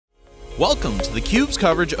Welcome to theCUBE's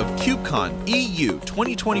coverage of KubeCon EU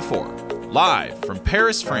 2024, live from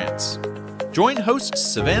Paris, France. Join hosts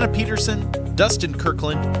Savannah Peterson, Dustin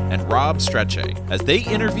Kirkland, and Rob Strechay as they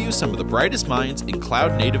interview some of the brightest minds in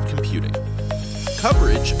cloud-native computing.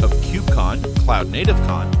 Coverage of KubeCon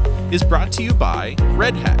CloudNativeCon is brought to you by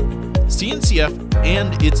Red Hat, CNCF,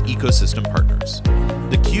 and its ecosystem partners.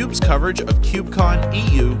 theCUBE's coverage of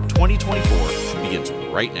KubeCon EU 2024 begins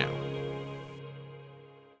right now.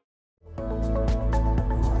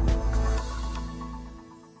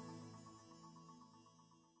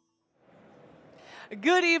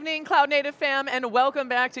 Good evening, Cloud Native fam, and welcome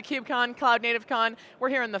back to KubeCon CloudNativeCon. We're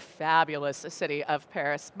here in the fabulous city of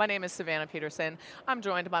Paris. My name is Savannah Peterson. I'm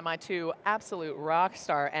joined by my two absolute rock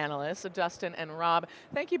star analysts, Dustin and Rob.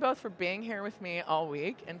 Thank you both for being here with me all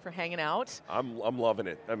week and for hanging out. I'm loving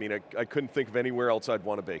it. I mean, I couldn't think of anywhere else I'd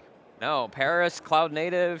want to be. No, Paris, Cloud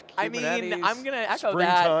Native, Kubernetes. I mean, I'm going to echo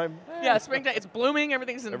springtime. that. Yeah, springtime. It's blooming.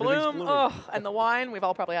 Everything's in bloom. Blooming. Oh, and the wine, we've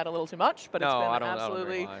all probably had a little too much, but it's been absolutely. I don't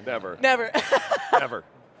drink wine. Never. Never.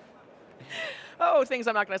 Oh, things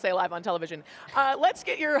I'm not going to say live on television. Let's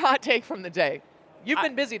get your hot take from the day. You've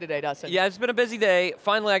been busy today, Dustin. Yeah, it's been a busy day.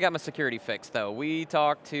 Finally, I got my security fixed, though. We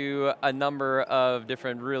talked to a number of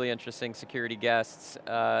different really interesting security guests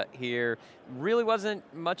here. Really wasn't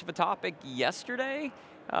much of a topic yesterday.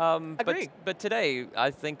 But today,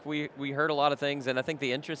 I think we heard a lot of things, and I think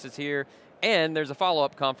the interest is here. And there's a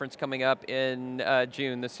follow-up conference coming up in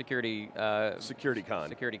June, the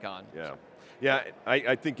SecurityCon. Yeah. Yeah,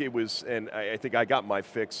 I think it was, and I think I got my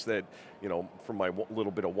fix that, you know, from my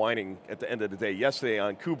little bit of whining at the end of the day yesterday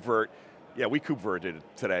on KubeVirt. Yeah, we KubeVirted it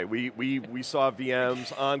today. We saw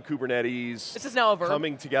VMs on Kubernetes. This is now a verb.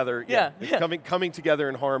 Coming together. Yeah. Coming together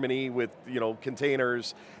in harmony with, you know,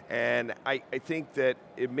 containers. And I think that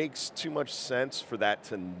it makes too much sense for that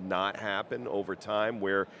to not happen over time,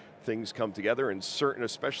 where things come together, and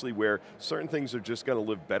especially where certain things are just going to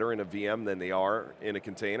live better in a VM than they are in a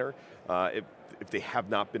container, if they have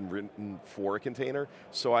not been written for a container.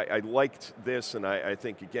 So I liked this, and I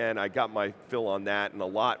think, again, I got my fill on that, and a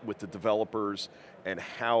lot with the developers and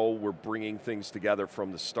how we're bringing things together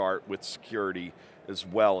from the start with security as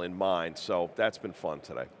well in mind. So that's been fun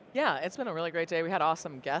today. Yeah, it's been a really great day. We had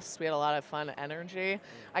awesome guests. We had a lot of fun energy.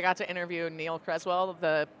 I got to interview Neil Creswell,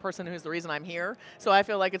 the person who's the reason I'm here. So I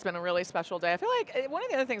feel like it's been a really special day. I feel like one of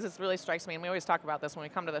the other things that really strikes me, and we always talk about this when we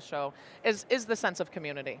come to the show, is the sense of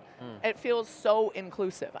community. It feels so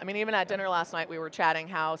inclusive. I mean, even at dinner last night, we were chatting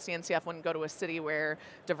how CNCF wouldn't go to a city where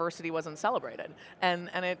diversity wasn't celebrated. And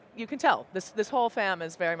you can tell, this whole fam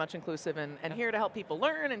is very much inclusive and here to help people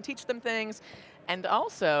learn and teach them things. And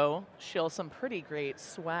also, shill some pretty great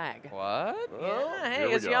swag. What? Yeah,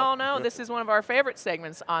 hey, as y'all know, this is one of our favorite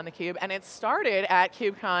segments on theCUBE, and it started at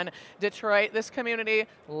KubeCon Detroit. This community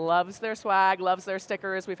loves their swag, loves their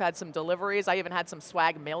stickers. We've had some deliveries. I even had some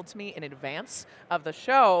swag mailed to me in advance of the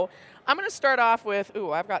show. I'm going to start off with,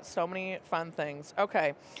 ooh, I've got so many fun things.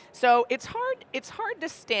 Okay, so it's hard to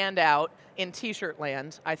stand out in t-shirt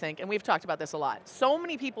land, I think, and we've talked about this a lot. So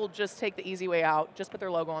many people just take the easy way out, just put their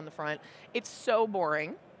logo on the front. It's so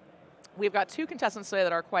boring. We've got two contestants today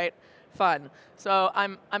that are quite fun. So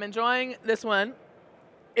I'm enjoying this one.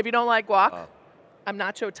 If you don't like guac, I'm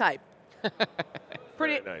nacho type.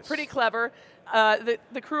 Pretty clever.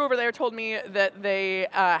 The crew over there told me that they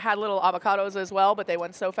had little avocados as well, but they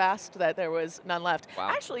went so fast that there was none left. Wow.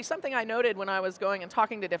 Actually, something I noted when I was going and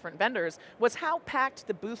talking to different vendors was how packed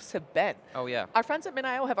the booths have been. Oh, yeah. Our friends at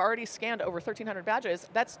MinIO have already scanned over 1,300 badges.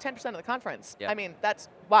 That's 10% of the conference. Yeah. I mean, that's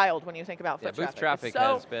wild when you think about foot booth traffic. traffic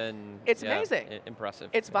has been amazing. Impressive.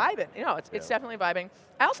 It's vibing. You know, it's definitely vibing.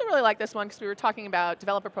 I also really like this one because we were talking about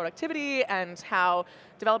developer productivity and how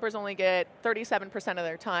developers only get 37% of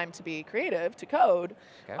their time to be creative, to code,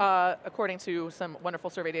 according to some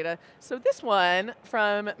wonderful survey data. So this one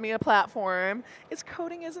from Mia Platform is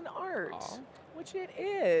coding as an art. Aww. Which it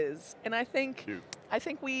is, and I think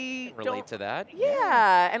we relate to that.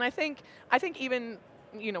 Yeah, and I think even,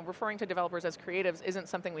 you know, referring to developers as creatives isn't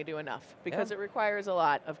something we do enough because it requires a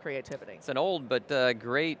lot of creativity. It's an old but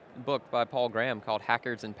great book by Paul Graham called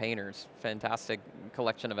Hackers and Painters. Fantastic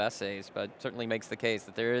collection of essays, but certainly makes the case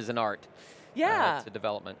that there is an art to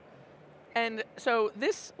development. And so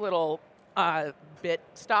this little bit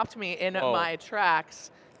stopped me in my tracks.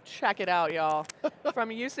 Check it out, y'all.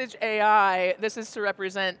 From Usage AI, this is to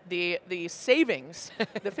represent the savings,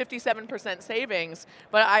 the 57% savings.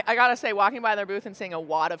 But I gotta say, walking by their booth and seeing a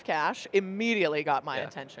wad of cash immediately got my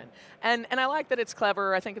attention. And I like that it's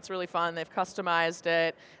clever. I think it's really fun. They've customized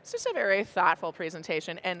it. It's just a very thoughtful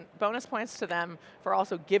presentation. And bonus points to them for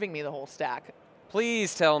also giving me the whole stack.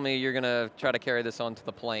 Please tell me you're going to try to carry this onto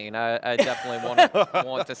the plane. I definitely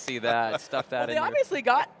want to see that. Stuff that in They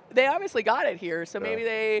obviously got it here, so maybe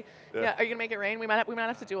they. Yeah. Are you gonna make it rain? We might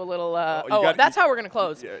have to do a little. That's how we're gonna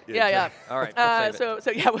close. Yeah. All right. We'll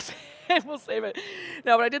so yeah, we'll save it.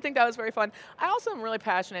 No, but I did think that was very fun. I also am really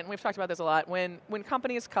passionate, and we've talked about this a lot, when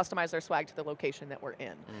companies customize their swag to the location that we're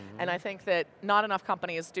in. And I think that not enough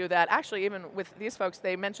companies do that. Actually, even with these folks,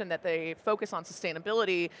 they mentioned that they focus on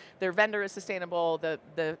sustainability. Their vendor is sustainable.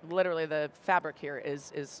 Literally the fabric here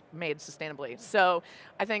is made sustainably. So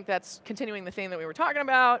I think that's continuing the theme that we were talking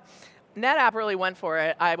about. NetApp really went for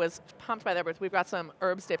it. I was pumped by that, but we've got some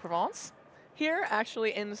herbes de Provence here,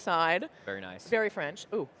 actually inside. Very nice. Very French.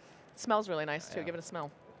 Ooh, it smells really nice too. Give it a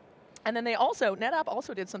smell. And then NetApp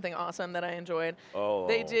also did something awesome that I enjoyed. Oh.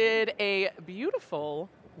 They did a beautiful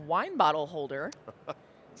wine bottle holder.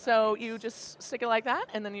 So you just stick it like that,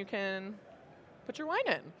 and then you can put your wine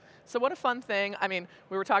in. So what a fun thing. I mean,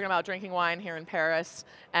 we were talking about drinking wine here in Paris,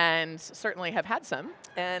 and certainly have had some.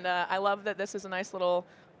 And I love that this is a nice little,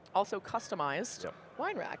 also customized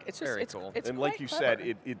wine rack. It's just very cool. It's and like you clever.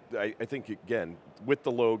 said, I think again with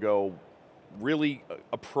the logo, really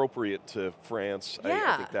appropriate to France.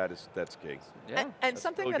 I think that's key. Yeah. And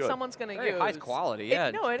something really that someone's going to use. High quality. Yeah.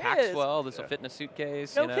 It packs is. well. This will fit in a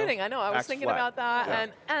suitcase. No kidding. I know. I was Packs thinking flat. about that. Yeah.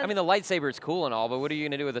 And I mean, the lightsaber is cool and all, but what are you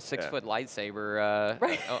going to do with a 6-foot lightsaber?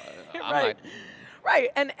 Right. I'm Right,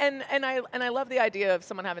 and I love the idea of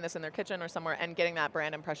someone having this in their kitchen or somewhere and getting that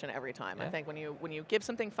brand impression every time. Yeah. I think when you give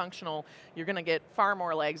something functional, you're going to get far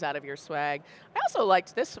more legs out of your swag. I also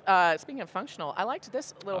liked this. Speaking of functional, I liked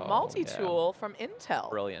this little multi-tool from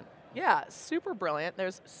Intel. Brilliant. Yeah, super brilliant.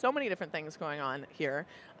 There's so many different things going on here.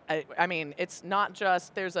 I mean, it's not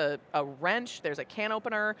just there's a wrench, there's a can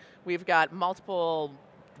opener. We've got multiple.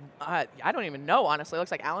 I don't even know, honestly. It looks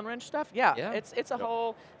like Allen wrench stuff. Yeah. It's a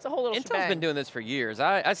whole little Intel's shebang. been doing this for years.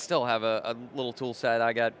 I still have a little tool set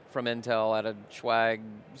I got from Intel at a swag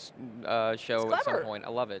show at some point. I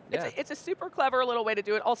love it. It's a super clever little way to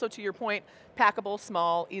do it. Also, to your point, packable,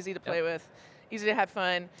 small, easy to play with, easy to have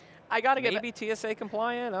fun. I got to give maybe TSA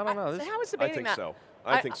compliant. I don't know. I was debating that.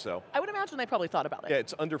 I think so. I would imagine they probably thought about it. Yeah,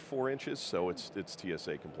 it's under 4 inches, so it's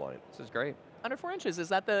TSA compliant. This is great. Under 4 inches, is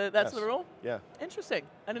that that's the rule? Yeah. Interesting.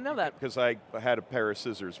 I didn't know that. Because I had a pair of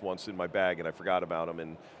scissors once in my bag and I forgot about them,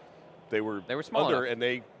 and they were small under, enough. and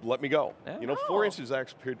they let me go. Yeah. You know, 4 inches is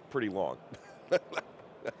actually pretty long.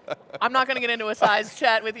 I'm not going to get into a size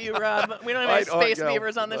chat with you, Rob. We don't have any space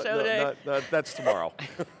beavers on the show today. That's tomorrow.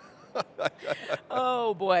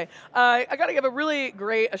 Oh boy. I got to give a really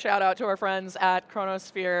great shout out to our friends at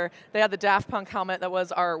Chronosphere. They had the Daft Punk helmet that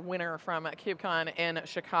was our winner from KubeCon in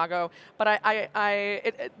Chicago. But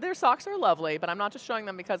their socks are lovely, but I'm not just showing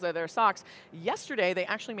them because they're their socks. Yesterday, they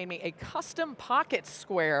actually made me a custom pocket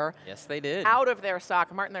square. Yes, they did. Out of their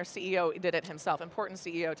sock. Martin, their CEO, did it himself. Important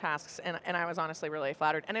CEO tasks, and I was honestly really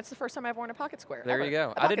flattered. And it's the first time I've worn a pocket square. There ever. you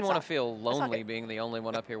go. A I didn't pocket want to sock. feel lonely being the only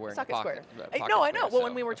one up here wearing a pocket No, I know. square, Well,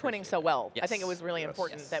 when we were twinning so well, Yes. I think it was really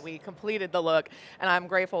important that we completed the look, and I'm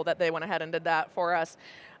grateful that they went ahead and did that for us.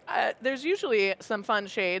 There's usually some fun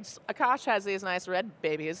shades. Akash has these nice red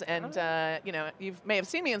babies, and you know, you may have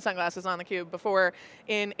seen me in sunglasses on theCUBE before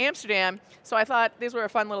in Amsterdam, so I thought these were a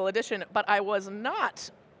fun little addition, but I was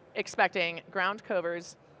not expecting ground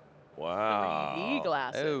covers. Wow. 3D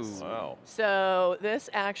glasses. Oh. Wow. So this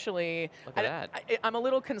actually, Look at that. I'm a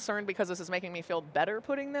little concerned because this is making me feel better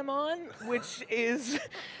putting them on, which is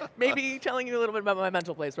maybe telling you a little bit about my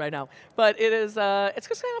mental place right now. But it is, it's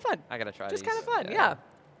just kind of fun. I got to try Just these. kind of fun, yeah.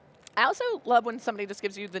 I also love when somebody just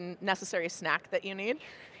gives you the necessary snack that you need.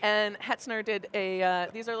 And Hetzner did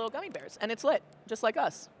these are little gummy bears, and it's lit, just like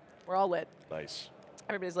us. We're all lit. Nice.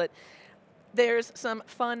 Everybody's lit. There's some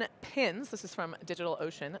fun pins. This is from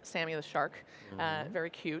DigitalOcean, Sammy the Shark. Very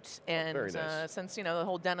cute. And very nice. Since you know the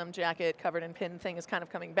whole denim jacket covered in pin thing is kind of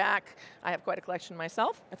coming back, I have quite a collection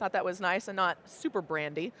myself. I thought that was nice and not super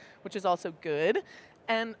brandy, which is also good.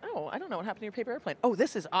 And I don't know what happened to your paper airplane. Oh,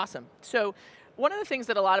 this is awesome. So one of the things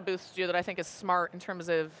that a lot of booths do that I think is smart in terms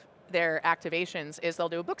of their activations is they'll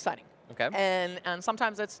do a book signing. Okay. And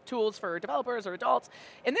sometimes it's tools for developers or adults.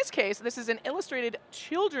 In this case, this is an illustrated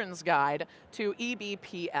children's guide to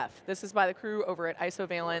eBPF. This is by the crew over at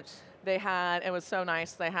Isovalent. They had, it was so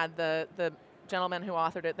nice, they had the gentleman who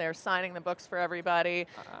authored it there signing the books for everybody.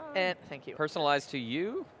 And thank you. Personalized to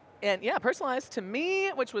you? And yeah, personalized to me,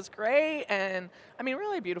 which was great. And I mean,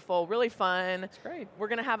 really beautiful, really fun. It's great. We're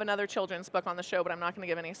going to have another children's book on the show, but I'm not going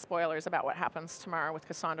to give any spoilers about what happens tomorrow with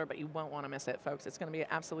Cassandra, but you won't want to miss it, folks. It's going to be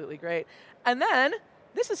absolutely great. And then,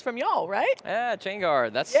 this is from y'all, right? Yeah, chain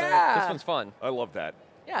guard. That's Yeah. this one's fun. I love that.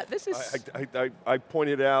 Yeah, this is... I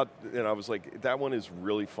pointed out, and I was like, that one is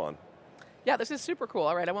really fun. Yeah, this is super cool.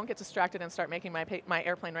 All right, I won't get distracted and start making my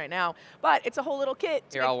airplane right now, but it's a whole little kit.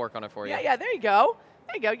 Here, I'll work on it for you. Yeah, there you go.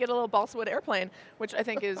 There you go, you get a little balsa wood airplane, which I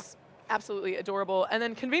think is absolutely adorable. And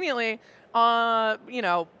then conveniently, you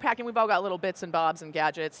know, packing, we've all got little bits and bobs and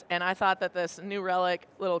gadgets, and I thought that this New Relic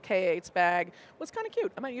little K8s bag was kind of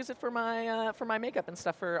cute. I might use it for my makeup and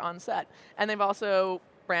stuff for on set. And they've also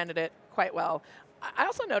branded it quite well. I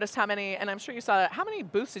also noticed how many, and I'm sure you saw that, how many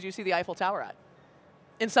booths did you see the Eiffel Tower at?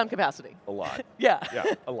 In some capacity. A lot. Yeah.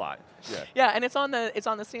 Yeah, a lot. Yeah. Yeah, and it's on the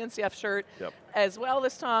CNCF shirt as well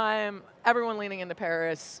this time. Everyone leaning into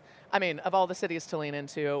Paris. I mean, of all the cities to lean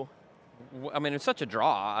into. I mean, it's such a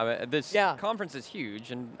draw. I mean, this conference is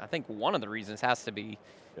huge, and I think one of the reasons has to be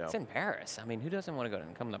it's in Paris. I mean, who doesn't want to go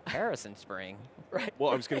and come to Paris in spring? Right.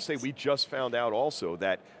 Well, I was going to say, we just found out also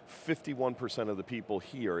that 51% of the people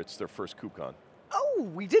here, it's their first KubeCon. Oh,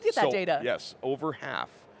 we did get that data. Yes, over half.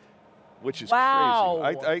 Which is crazy.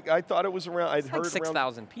 I thought it was around. I'd heard like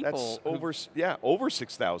 6,000 people. That's over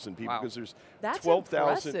 6,000 people because there's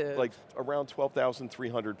 12,000, like around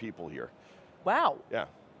 12,300 people here. Wow. Yeah.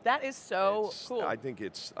 That is so cool. I think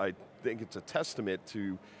it's a testament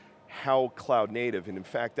to how cloud native, and in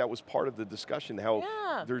fact, that was part of the discussion. How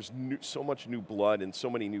there's so much new blood and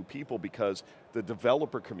so many new people because the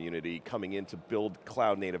developer community coming in to build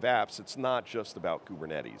cloud native apps. It's not just about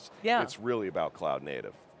Kubernetes. Yeah. It's really about cloud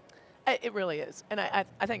native. It really is, and I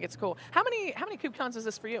think it's cool. How many KubeCons is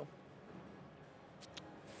this for you?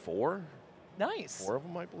 4. Nice. 4 of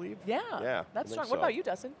them, I believe. Yeah. That's strong. What about you,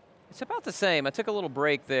 Dustin? It's about the same. I took a little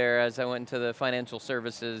break there as I went into the financial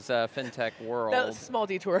services fintech world. That was a small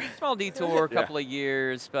detour. Small detour, a couple of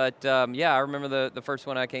years, but yeah, I remember the first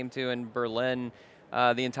one I came to in Berlin.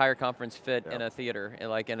 The entire conference fit in a theater,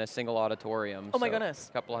 like in a single auditorium. Oh my goodness.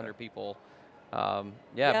 A couple hundred people.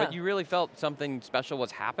 But you really felt something special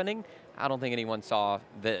was happening. I don't think anyone saw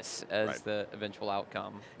this as the eventual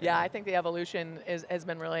outcome. Yeah, I think the evolution has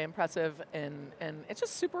been really impressive, and it's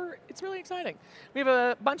just it's really exciting. We have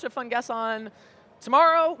a bunch of fun guests on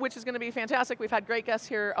tomorrow, which is going to be fantastic. We've had great guests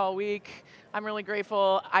here all week. I'm really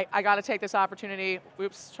grateful. I got to take this opportunity,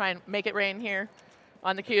 try and make it rain here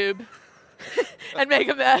on theCUBE and make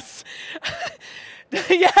a mess.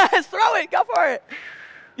 Yes, throw it, go for it.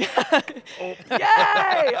 Yay!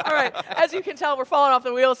 All right, as you can tell, we're falling off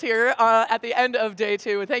the wheels here at the end of day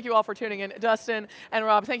 2. And thank you all for tuning in. Dustin and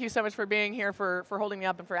Rob, thank you so much for being here, for holding me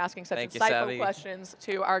up and for asking such insightful questions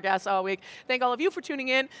to our guests all week. Thank all of you for tuning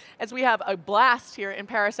in as we have a blast here in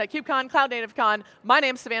Paris at KubeCon CloudNativeCon. My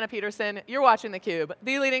name's Savannah Peterson. You're watching theCUBE,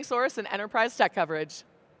 the leading source in enterprise tech coverage.